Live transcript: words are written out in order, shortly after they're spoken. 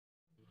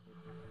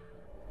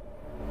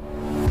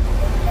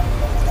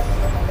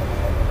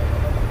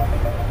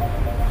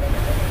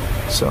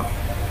So,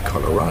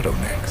 Colorado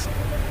next.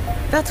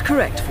 That's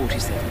correct,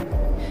 47.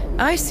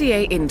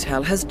 ICA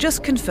Intel has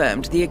just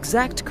confirmed the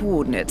exact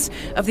coordinates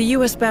of the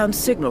US-bound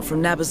signal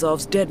from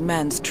Nabazov's dead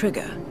man's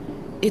trigger.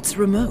 It's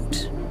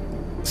remote.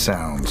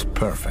 Sounds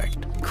perfect.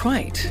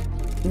 Quite.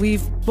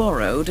 We've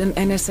borrowed an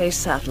NSA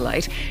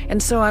satellite,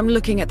 and so I'm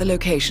looking at the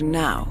location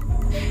now.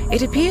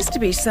 It appears to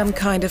be some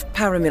kind of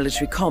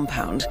paramilitary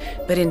compound,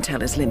 but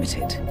intel is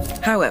limited.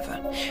 However,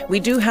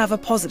 we do have a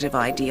positive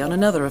ID on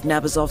another of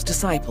Nabazov's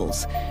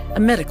disciples, a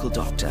medical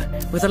doctor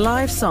with a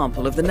live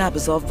sample of the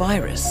Nabazov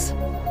virus.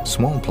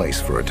 Small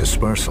place for a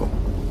dispersal.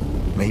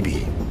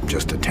 Maybe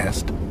just a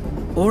test?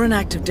 Or an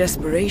act of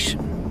desperation.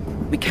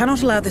 We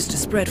cannot allow this to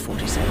spread,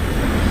 47.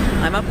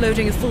 I'm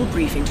uploading a full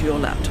briefing to your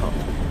laptop.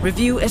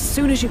 Review as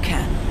soon as you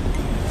can.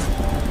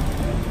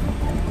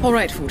 All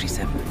right,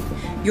 47.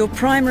 Your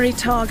primary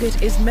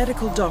target is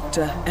medical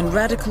doctor and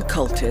radical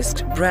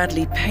cultist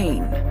Bradley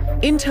Payne.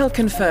 Intel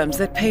confirms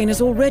that Payne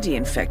has already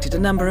infected a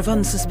number of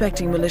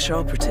unsuspecting militia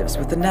operatives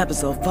with the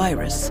Nabazov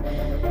virus.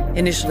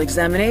 Initial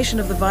examination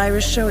of the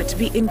virus show it to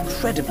be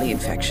incredibly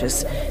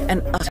infectious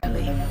and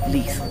utterly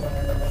lethal.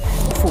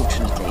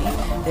 Fortunately,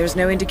 there is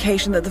no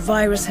indication that the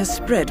virus has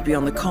spread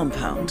beyond the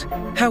compound.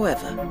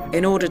 However,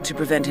 in order to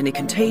prevent any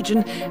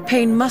contagion,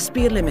 Payne must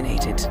be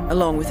eliminated,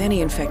 along with any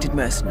infected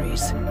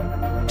mercenaries.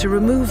 To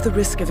remove the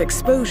risk of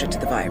exposure to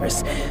the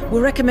virus,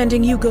 we're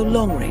recommending you go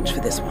long range for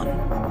this one.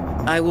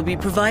 I will be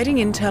providing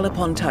intel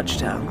upon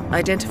touchdown,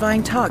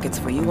 identifying targets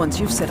for you once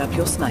you've set up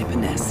your sniper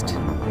nest.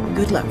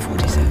 Good luck,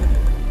 47.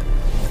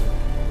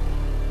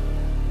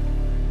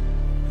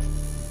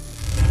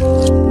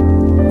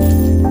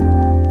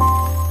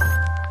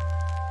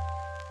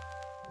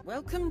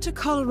 Welcome to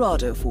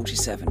Colorado,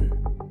 47.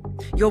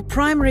 Your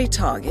primary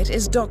target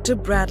is Dr.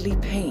 Bradley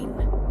Payne.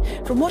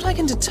 From what I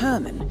can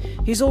determine,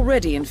 he's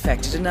already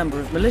infected a number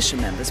of militia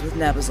members with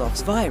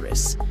Nabazov's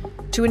virus.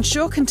 To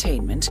ensure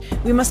containment,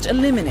 we must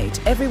eliminate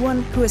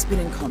everyone who has been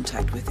in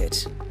contact with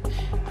it.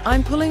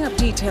 I'm pulling up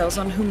details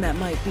on whom that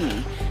might be,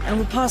 and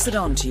will pass it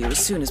on to you as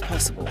soon as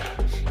possible.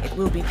 It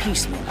will be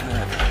piecemeal,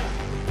 however.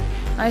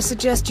 I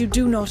suggest you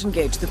do not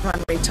engage the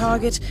primary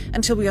target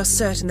until we are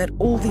certain that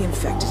all the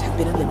infected have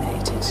been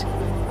eliminated.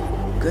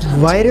 Good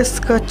hunting. Virus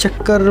का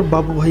चक्कर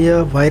बाबू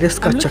भैया, virus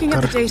का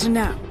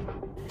चक्कर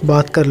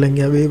बात कर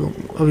लेंगे,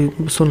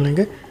 अभी सुन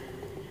लेंगे।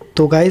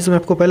 तो गाइस मैं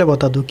आपको पहले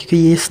बता दूं क्योंकि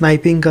ये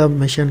स्नाइपिंग का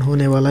मिशन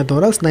होने वाला है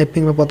दौरा।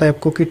 स्नाइपिंग में पता है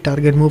आपको कि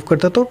टारगेट मूव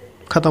करता तो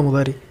ख़त्म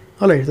होता रही।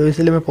 ऑलराइट, तो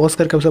इसलिए मैं पॉज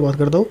करके आपसे बात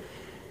करता हूँ।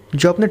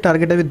 जो आपने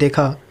टारगेट अभी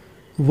देखा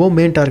वो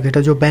मेन टारगेट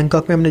है, जो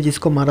बैंकॉक में हमने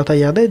जिसको मारा था,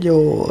 याद है?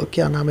 जो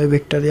क्या नाम है,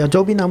 विक्टर या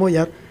जो भी नाम हो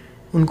यार,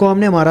 उनको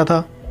हमने मारा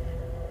था।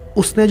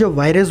 उसने जो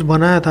वायरस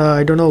बनाया था,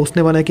 आई डोंट नो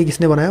उसने बनाया कि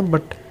किसने बनाया,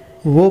 बट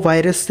वो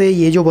वायरस से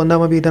ये जो बंदा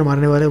हम अभी इधर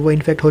मारने वाले हैं वो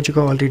इन्फेक्ट हो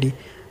चुका है ऑलरेडी।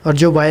 और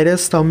जो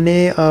वायरस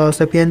हमने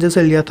सेपियंजे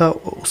से लिया था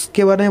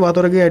उसके बारे में बात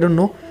हो रही है, आई डोंट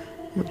नो।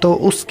 तो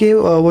उसके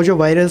वो जो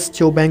वायरस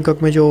जो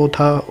बैंकॉक में जो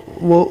था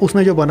वो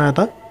उसने जो बनाया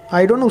था,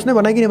 आई डोंट नो उसने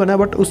बनाया कि नहीं बनाया,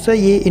 बट उससे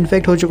ये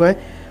इन्फेक्ट हो चुका है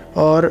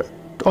और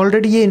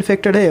ऑलरेडी ये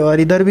इन्फेक्टेड है। और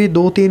इधर भी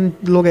 2-3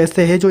 लोग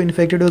ऐसे हैं जो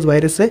इन्फेक्टेड है उस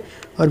वायरस से,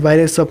 और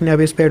वायरस अपने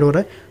आप स्प्रेड हो रहा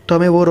है। तो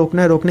हमें वो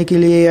रोकना है। रोकने के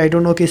लिए आई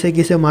डोंट नो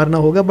किसे मारना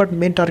होगा, बट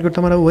मेन टारगेट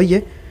तो हमारा वही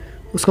है,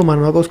 उसको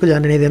मारना होगा, उसको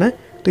जाने नहीं देना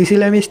है। तो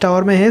इसीलिए हम इस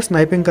टावर में है,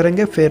 स्नाइपिंग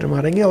करेंगे फिर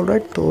मारेंगे।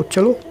 ऑलराइट, तो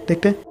चलो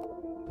देखते हैं।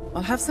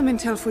 I'll have some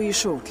intel for you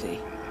shortly.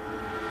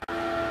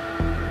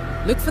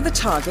 Look for the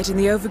target in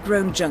the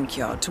overgrown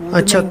junkyard toward the main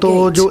gate. अच्छा,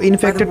 तो जो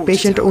इन्फेक्टेड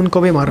पेशेंट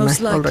उनको भी मारना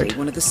है। Alright,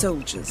 one of the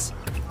soldiers.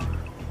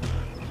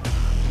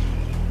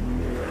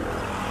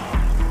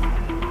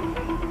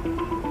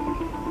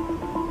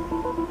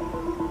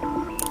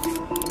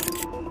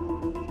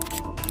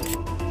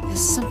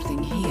 There's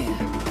something here.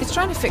 It's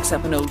trying to fix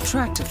up an old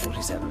tractor,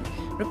 47.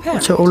 Repair.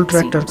 अच्छा, old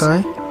tractor का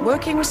है।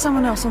 Working with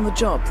someone else on the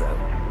job though.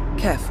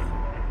 Careful.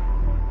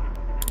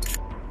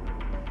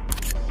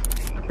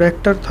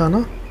 Tractor था ना?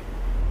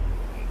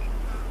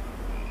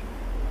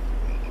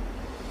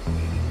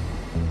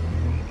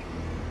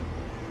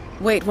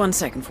 Wait 1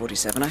 second,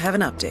 47. I have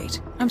an update.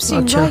 I'm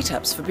seeing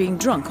write-ups for being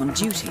drunk on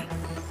duty.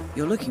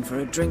 You're looking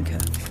for a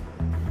drinker.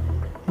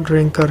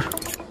 Drinker.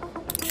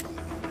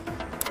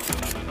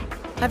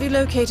 Have you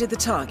located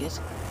the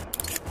target?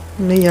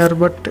 नहीं यार,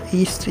 but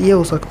ये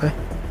हो सकता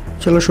है।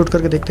 चलो shoot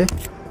करके देखते हैं।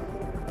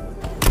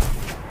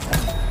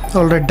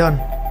 Alright, done.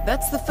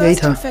 That's the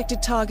first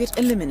infected target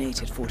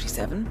eliminated,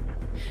 47.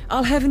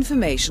 I'll have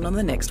information on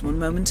the next one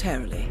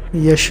momentarily.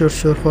 Yes,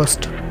 sure,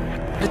 first.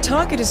 The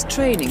target is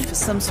training for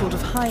some sort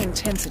of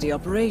high-intensity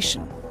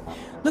operation.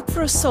 Look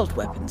for assault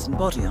weapons and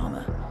body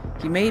armor.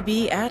 He may be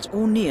at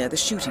or near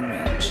the shooting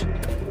range.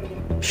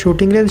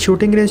 Shooting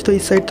range तो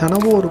इस side था ना,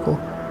 वो रुको,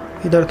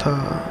 इधर था।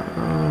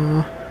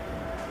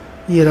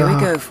 Here we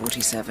go,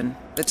 47.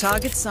 The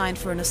target's signed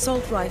for an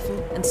assault rifle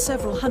and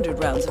several hundred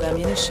rounds of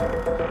ammunition.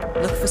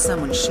 Look for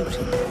someone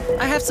shooting.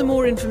 I have some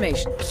more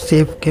information.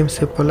 Save game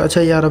simple.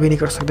 अच्छा यार, अभी नहीं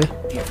कर सकते।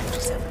 Here,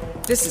 47.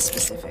 This is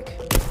specific.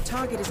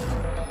 Target is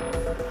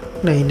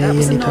नहीं,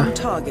 ये नहीं था।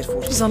 Target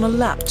 40 is on a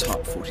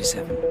laptop,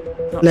 47.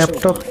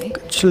 Laptop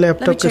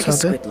के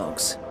साथ है।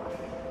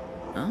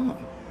 Oh.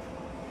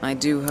 I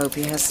do hope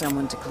he has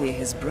someone to clear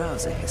his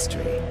browser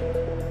history.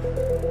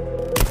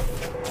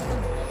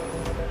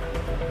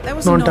 There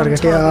was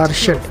non-target. Yeah,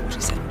 shit.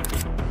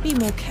 47. Be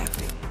more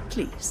careful,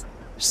 please.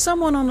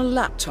 Someone on a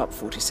laptop,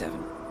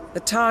 47. The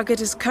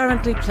target is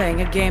currently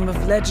playing a game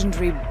of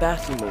legendary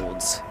battle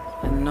lords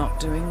and not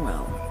doing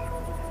well.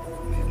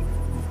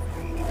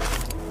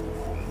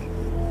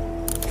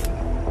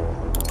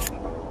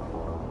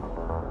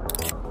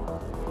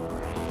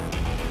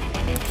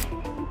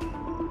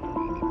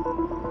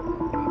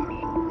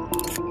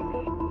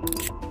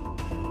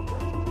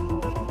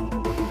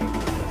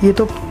 ये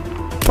तो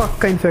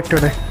पक्का infected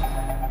है.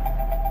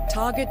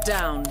 Target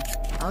down.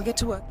 I'll get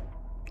to work.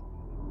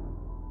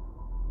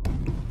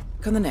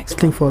 On the next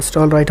thing first.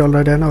 All right, and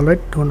all right.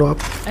 Don't go up.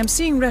 I'm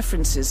seeing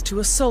references to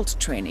assault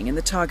training in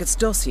the target's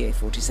dossier,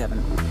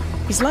 47.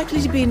 He's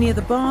likely to be near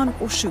the barn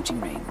or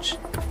shooting range.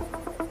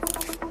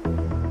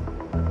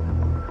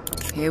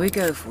 Here we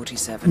go,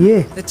 47.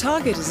 Yeah. The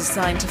target is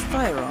assigned to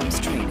firearms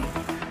training.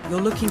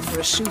 You're looking for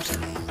a shooter.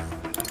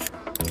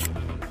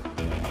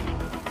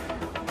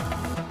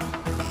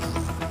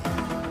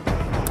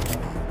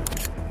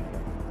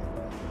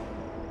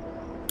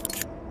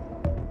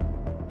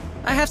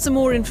 I have some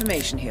more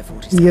information here,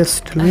 47. Yes,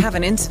 tell me. I have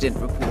an incident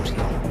report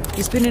here.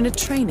 He's been in a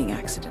training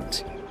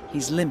accident.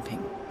 He's limping.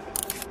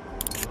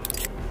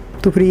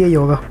 तो फिर यही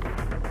होगा.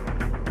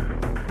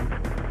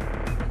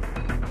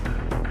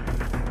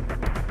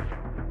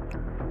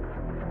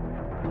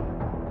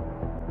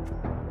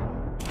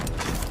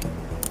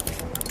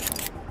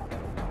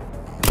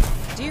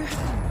 Do you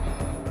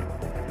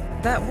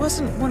have... That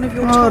wasn't one of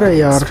your अरे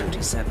यार.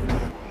 targets, 47.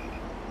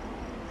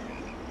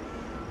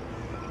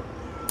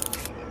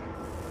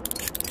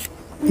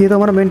 ये तो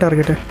हमारा main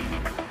target है.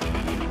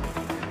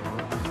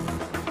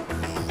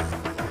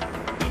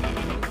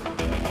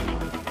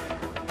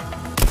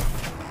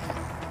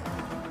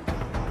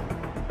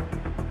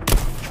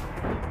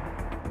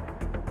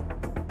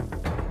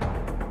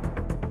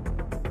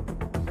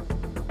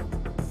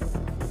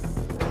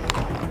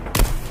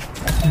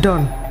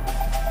 Done.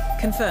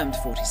 Confirmed,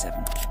 47.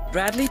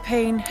 Bradley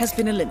Payne has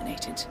been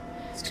eliminated.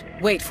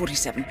 Wait,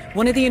 47.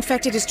 One of the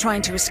infected is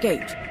trying to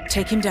escape.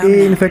 Take him down now.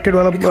 Infected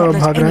वाला We can't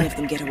let भाग रहा any है. of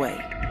them get away.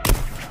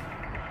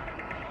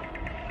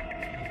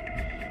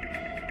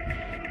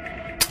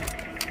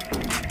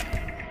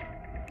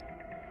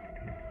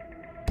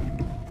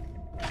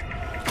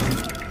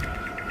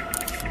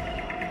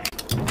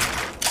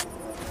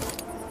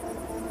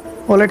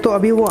 Alright, तो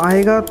अभी वो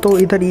आएगा तो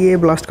इधर ये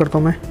ब्लास्ट करता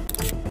हूँ मैं.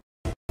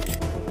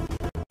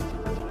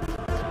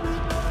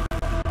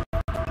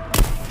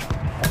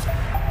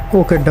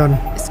 Okay, done.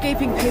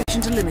 Escaping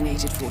patient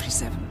eliminated,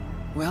 47.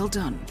 Well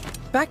done.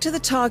 Back to the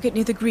target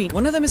near the green.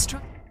 One of them is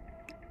trying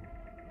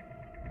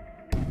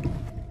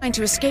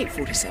to escape,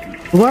 47.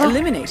 What?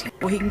 Eliminate him,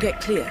 or he can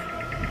get clear.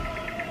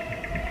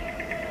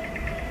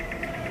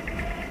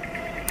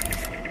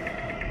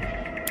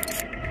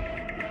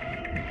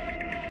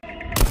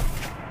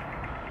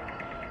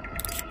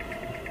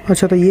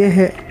 अच्छा, तो ये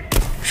है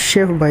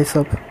शेफ भाई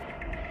साहब.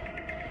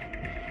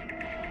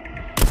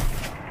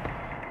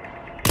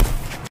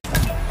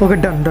 Okay,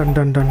 done.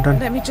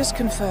 Let me just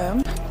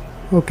confirm.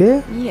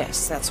 Okay.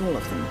 Yes, that's all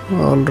of them.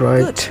 All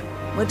right. Good.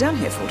 We're done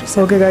here,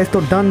 47. Okay guys,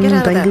 तो done. Get out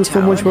of Thank that you so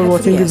tower much and for head for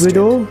watching the this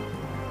video. airstrip.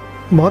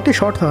 बहुत ही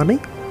short था नहीं.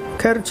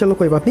 खैर चलो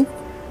कोई बात नहीं.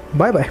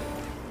 Bye bye.